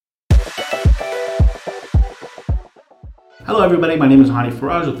Hello everybody, my name is Hani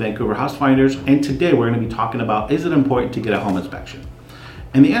Faraj with Vancouver House Finders, and today we're going to be talking about, is it important to get a home inspection?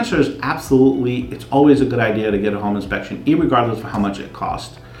 And the answer is absolutely. It's always a good idea to get a home inspection, regardless of how much it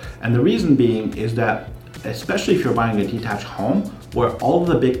costs. And the reason being is that, especially if you're buying a detached home, where all of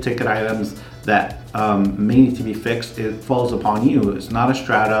the big ticket items that may need to be fixed, it falls upon you. It's not a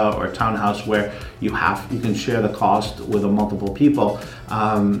strata or a townhouse where you can share the cost with multiple people.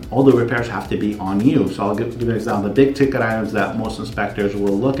 All the repairs have to be on you. So I'll give you an example. The big ticket items that most inspectors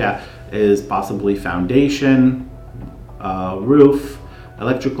will look at is possibly foundation, roof,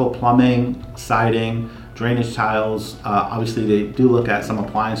 electrical, plumbing, siding, drainage tiles. Obviously they do look at some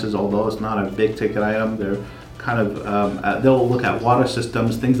appliances, although it's not a big ticket item. They're kind of, they'll look at water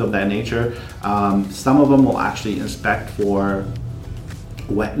systems, things of that nature. Some of them will actually inspect for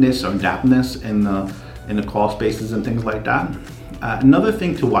wetness or dampness in the crawl spaces and things like that. Another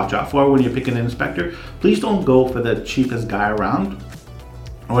thing to watch out for when you're picking an inspector, please don't go for the cheapest guy around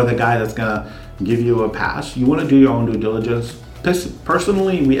or the guy that's gonna give you a pass. You wanna do your own due diligence.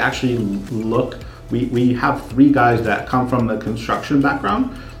 Personally, we actually we have 3 guys that come from the construction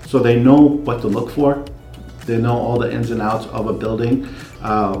background, so they know what to look for. They know all the ins and outs of a building,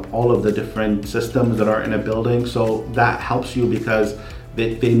 all of the different systems that are in a building. So that helps you because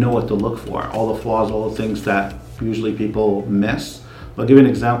they know what to look for, all the flaws, all the things that usually people miss. I'll give you an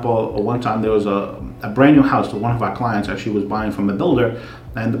example. One time there was a brand new house that one of our clients actually was buying from a builder,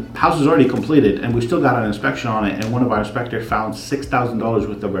 and the house was already completed, and we still got an inspection on it, and one of our inspectors found $6,000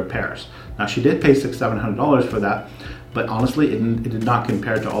 worth of repairs. Now she did pay $600-700 for that, but honestly it did not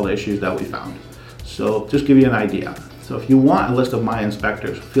compare to all the issues that we found. So just give you an idea. So if you want a list of my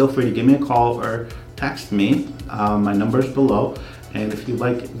inspectors, feel free to give me a call or text me. My number is below. And if you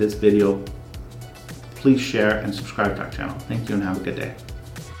like this video, please share and subscribe to our channel. Thank you and have a good day.